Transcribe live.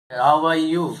How are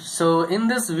you? So in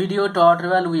this video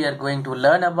tutorial we are going to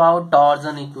learn about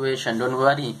torsion equation. Don't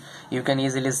worry, you can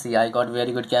easily see I got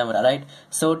very good camera, right?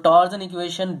 So torsion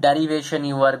equation derivation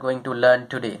you are going to learn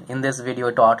today in this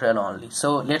video tutorial only.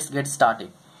 So let's get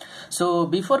started. So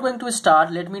before going to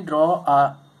start, let me draw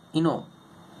a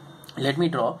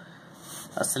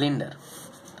cylinder,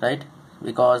 right?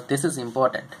 Because this is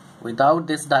important. Without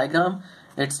this diagram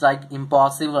it's like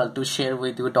impossible to share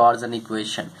with you torsion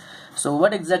equation. So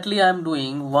what exactly I am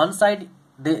doing, one side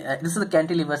this is a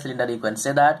cantilever cylinder, you can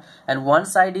say that, and one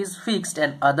side is fixed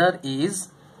and other is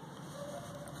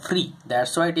free,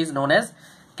 that's why it is known as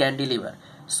cantilever.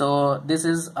 So this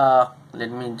is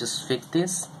let me just fix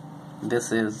this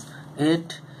is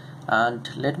it, and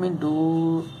let me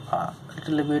do a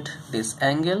little bit this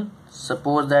angle.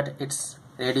 Suppose that its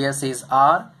radius is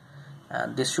r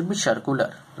and this should be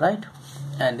circular, right?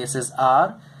 And this is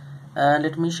r, and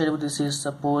let me show you, this is,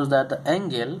 suppose that the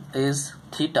angle is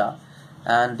theta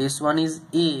and this one is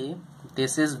A,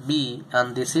 this is B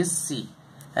and this is C,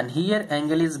 and here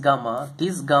angle is gamma.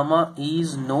 This gamma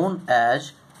is known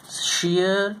as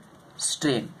shear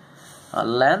strain.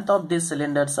 Length of this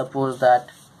cylinder, suppose that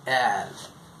L,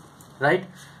 right?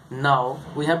 Now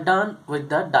we have done with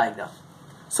the diagram.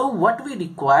 So what we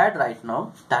required right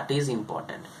now, that is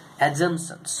important.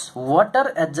 Assumptions. What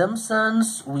are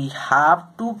assumptions we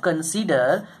have to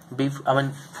consider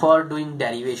for doing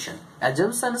derivation?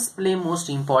 Assumptions play most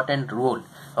important role.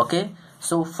 Okay,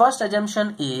 so first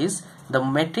assumption is the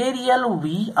material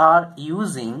we are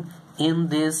using in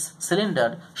this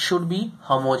cylinder should be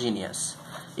homogeneous.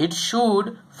 It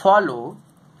should follow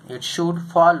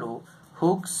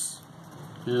Hooke's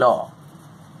law,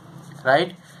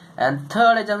 right? And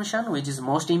third assumption, which is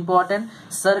most important,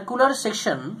 circular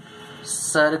section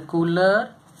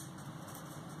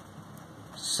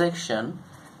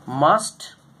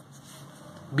must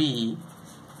be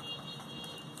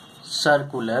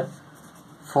circular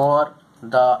for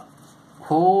the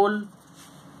whole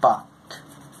path.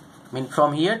 I mean,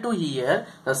 from here to here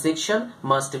the section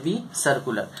must be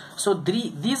circular. So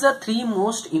these are three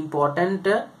most important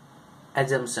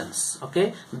assumptions.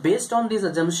 Okay, based on these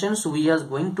assumptions we are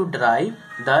going to derive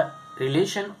the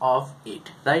relation of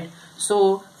it, right?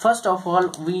 So first of all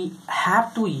we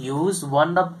have to use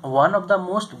one of the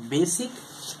most basic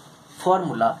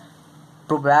formula.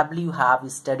 Probably you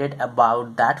have studied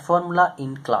about that formula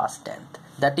in class 10th,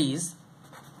 that is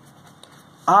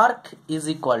arc is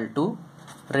equal to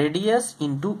radius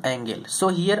into angle. So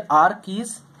here arc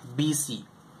is BC,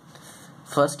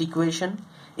 first equation.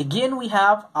 Again we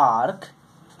have arc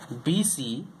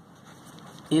BC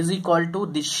is equal to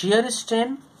the shear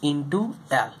strain into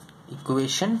L,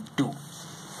 equation 2.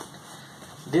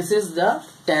 This is the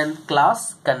 10th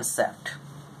class concept,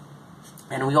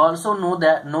 and we also know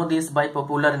this by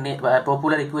popular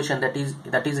equation, that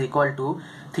is equal to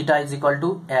theta is equal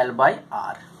to L by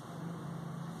R.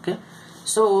 Okay,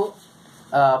 so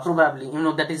probably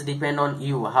that is depend on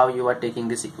you how you are taking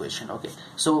this equation. Okay,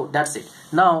 so that's it.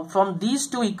 Now from these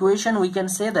two equations we can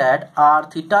say that r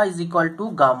theta is equal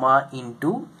to gamma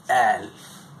into L,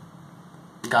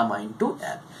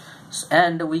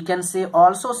 and we can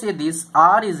also say this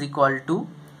r is equal to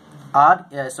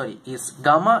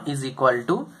gamma is equal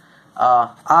to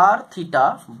r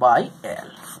theta by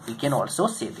L. We can also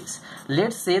say this.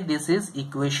 Let's say this is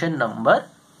equation number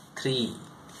 3.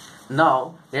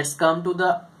 Now let's come to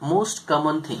the most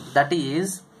common thing, that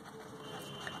is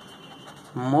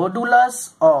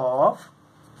modulus of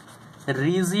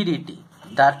rigidity,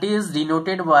 that is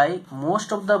denoted by,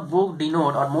 most of the book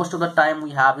denote, or most of the time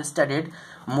we have studied,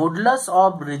 modulus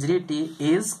of rigidity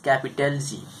is capital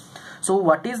G. So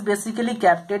what is basically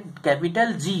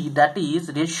capital G? That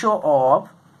is ratio of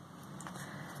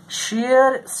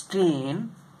shear stress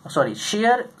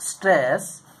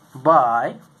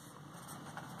by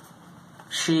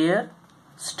shear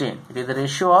strain. It is the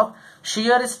ratio of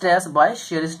shear stress by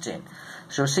shear strain.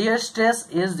 So shear stress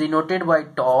is denoted by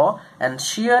tau and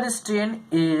shear strain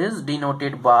is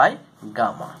denoted by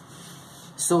gamma.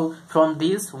 So from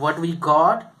this what we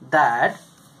got that,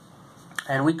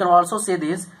 and we can also say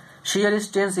this shear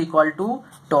strain is equal to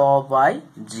tau by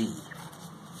G.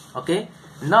 Okay,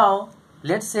 now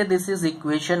let's say this is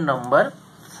equation number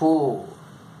 4.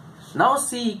 Now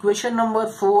see equation number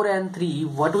 4 and 3,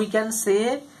 what we can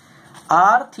say,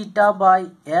 r theta by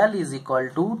L is equal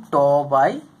to tau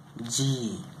by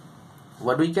G.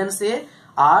 What we can say,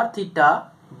 r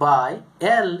theta by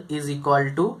L is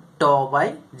equal to tau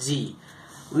by G.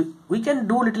 We can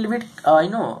do little bit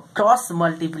cross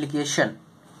multiplication.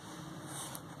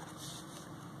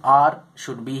 R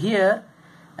should be here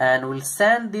and we'll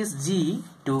send this G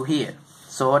to here.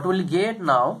 So what we'll get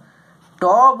now,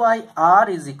 tau by r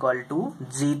is equal to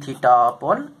g theta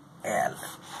upon L.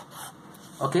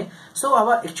 Okay, so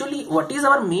actually what is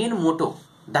our main motto?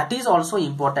 That is also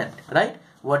important, right?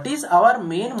 What is our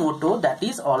main motto? That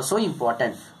is also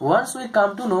important. Once we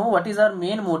come to know what is our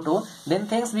main motto, then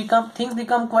things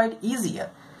become quite easier,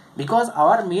 because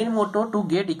our main motto to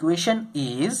get equation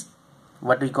is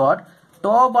what we got,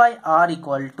 tau by r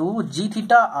equal to g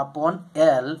theta upon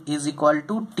L is equal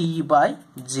to t by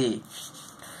j.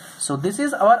 So this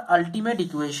is our ultimate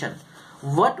equation.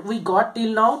 What we got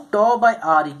till now, tau by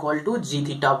r equal to g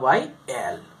theta by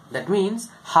L. That means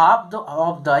half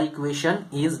of the equation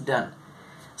is done.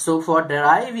 So for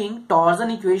deriving torsion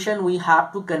equation, we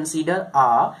have to consider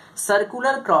a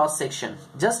circular cross section.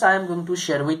 Just I am going to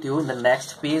share with you in the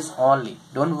next page only.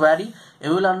 Don't worry,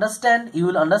 you will understand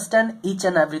each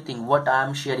and everything what I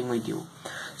am sharing with you.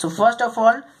 So first of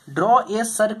all, draw a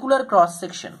circular cross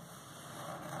section.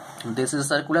 This is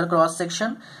circular cross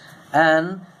section,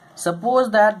 and suppose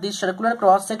that this circular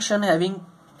cross section having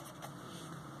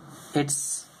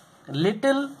its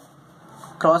little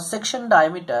cross section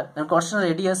diameter and cross section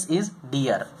radius is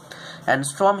dr, and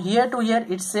from here to here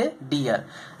it's a dr,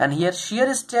 and here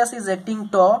shear stress is acting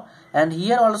tau, and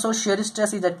here also shear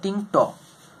stress is acting tau.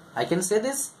 I can say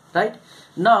this, right?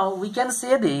 Now we can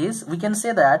say this, we can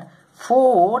say that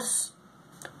force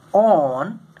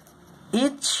on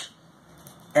each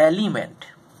element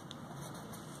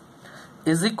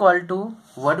is equal to,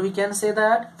 what we can say,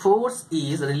 that force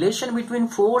is relation between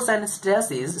force and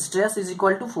stress is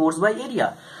equal to force by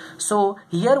area. So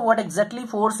here what exactly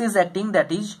force is acting,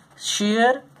 that is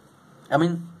shear,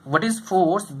 what is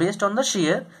force based on the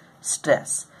shear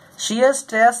stress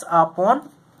upon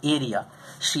area.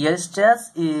 Shear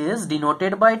stress is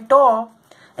denoted by tau,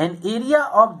 and area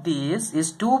of this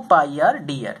is 2 pi r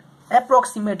dr.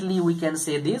 Approximately we can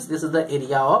say this is the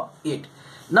area of it.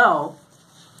 Now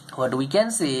what we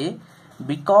can say,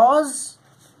 because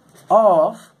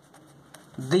of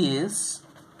this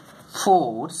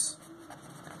force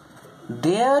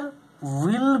there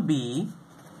will be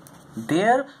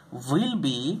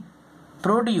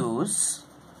produce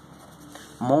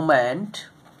moment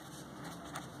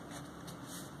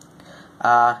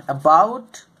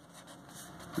about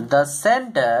the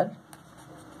center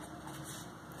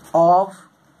of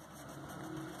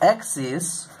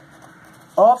axis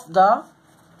of the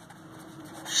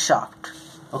shaft.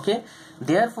 Okay,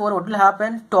 therefore what will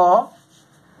happen, tau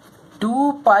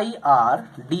 2 pi r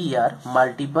dr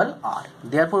multiple r.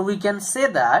 Therefore we can say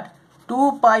that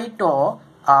 2 pi tau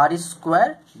r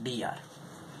square dr.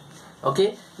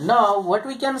 Okay, now what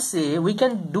we can say, we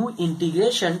can do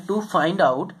integration to find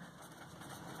out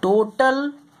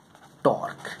total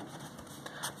torque.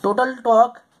 Total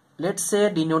torque, let's say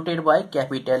denoted by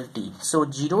capital T. So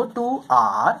 0 to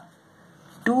r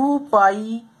 2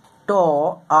 pi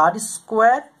tau r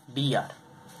square dr.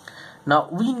 Now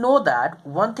we know that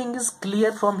one thing is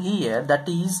clear from here, that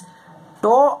is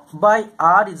tau by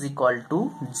r is equal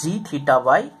to g theta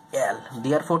by L.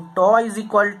 Therefore tau is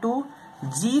equal to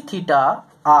g theta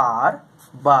r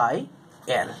by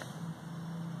L.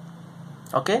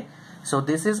 Okay, so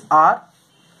this is r.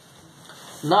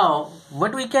 Now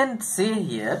what we can say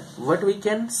here,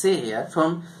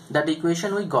 from that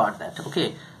equation we got that.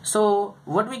 Okay, so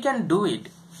what we can do it,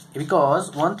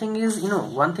 because one thing is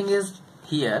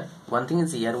here,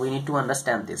 we need to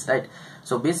understand this, right?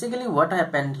 So basically what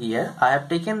happened here, I have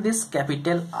taken this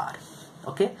capital R.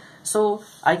 Okay, so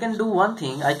I can do one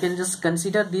thing, I can just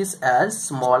consider this as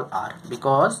small r,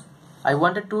 because I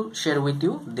wanted to share with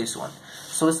you this one.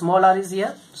 So small r is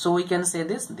here, so we can say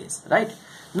this, right?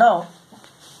 Now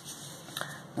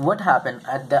what happened,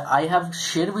 I have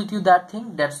shared with you that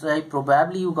thing, that's why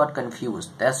probably you got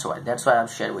confused, that's why I have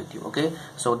shared with you. Okay,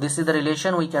 so this is the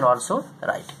relation we can also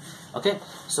write. Okay,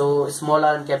 so small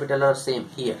r and capital R same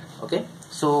here. Okay,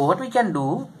 so what we can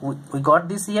do, we got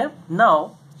this here.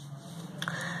 Now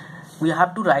we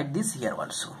have to write this here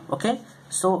also. Okay,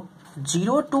 so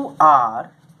 0 to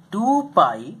r 2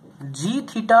 pi g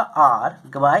theta r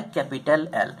by capital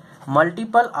L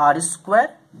multiple r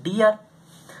square dr.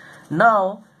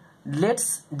 Now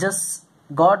let's just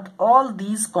got all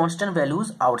these constant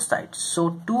values outside.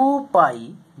 So 2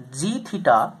 pi g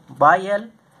theta by L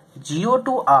 0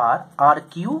 to r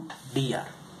cube dr.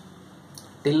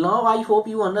 Till now I hope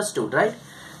you understood, right?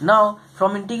 Now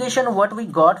from integration what we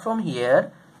got from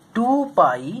here, 2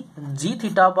 pi g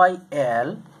theta by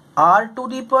L r to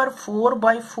the power 4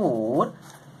 by 4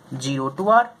 0 to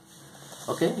r.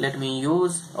 Okay, let me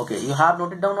use, okay, you have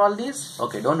noted down all these.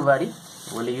 Okay, don't worry,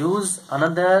 we'll use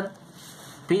another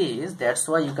page, that's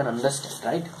why you can understand,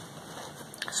 right?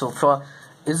 So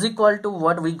is equal to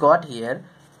what we got here,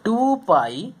 2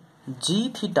 pi g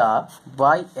theta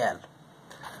by L,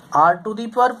 r to the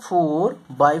power 4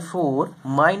 by 4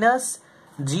 minus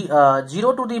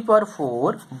 0 to the power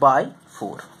 4 by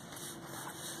 4.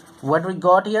 What we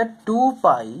got here, 2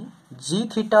 pi g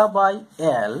theta by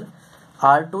L,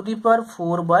 r to the power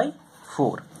 4 by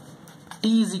 4.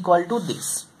 T is equal to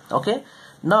this. Okay.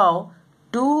 Now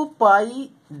 2 pi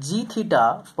g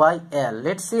theta by L,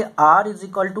 let's say r is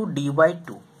equal to d by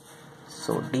 2.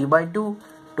 So d by 2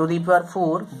 to the power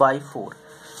 4 by 4.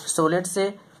 So let's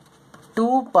say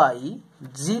 2 pi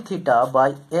g theta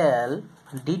by L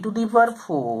d to the power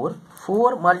 4,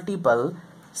 4 multiple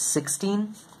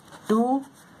 16, 2,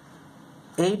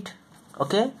 8.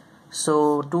 Okay.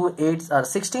 So 2 8s are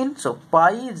 16. So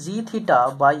pi g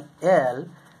theta by L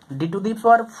d to the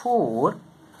power 4,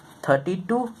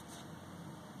 32.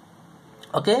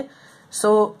 Okay.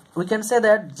 So we can say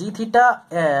that g theta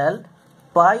L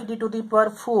pi d to the power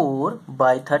 4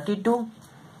 by 32.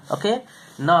 Okay.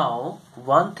 Now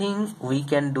one thing we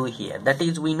can do here, that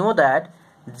is, we know that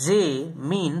J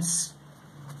means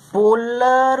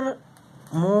polar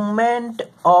moment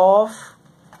of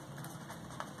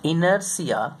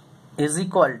inertia is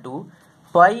equal to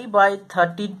pi by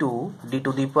 32 d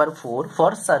to the power 4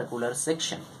 for circular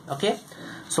section. Okay.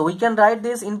 So we can write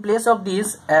this in place of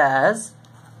this as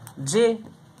J,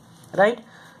 right?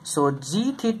 So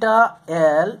g theta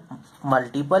L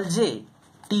multiple J,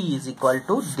 T is equal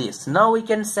to this. Now we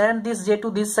can send this J to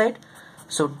this side.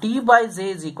 So T by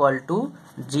J is equal to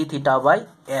g theta by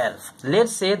L.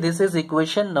 Let's say this is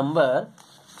equation number,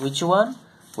 which one?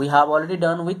 We have already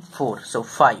done with 4. So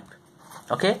 5.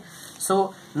 Okay.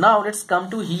 So now let's come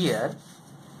to here.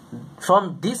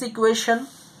 From this equation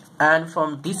and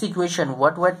from this equation,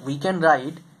 what we can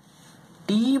write,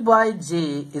 T by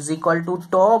J is equal to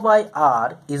tau by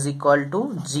R is equal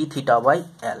to g theta by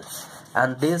L.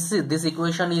 And this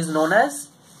equation is known as,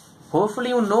 hopefully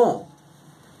you know,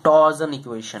 torsion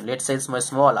equation. Let's say it's my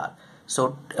small r.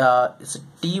 So it's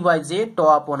T by J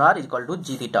tau upon R is equal to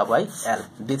g theta by L.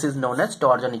 This is known as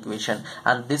torsion equation,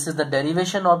 and this is the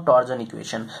derivation of torsion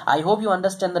equation. I hope you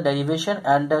understand the derivation,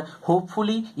 and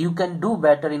hopefully you can do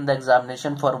better in the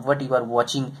examination for what you are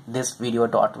watching this video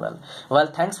taught well. Well,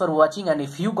 thanks for watching, and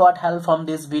if you got help from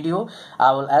this video,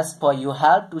 I will ask for your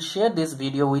help to share this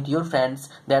video with your friends.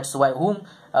 That's why who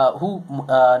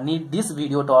need this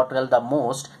video tutorial the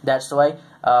most. That's why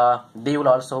they will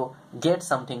also get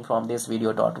something from this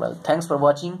video tutorial. Thanks for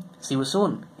watching. See you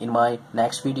soon in my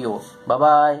next video. Bye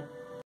bye.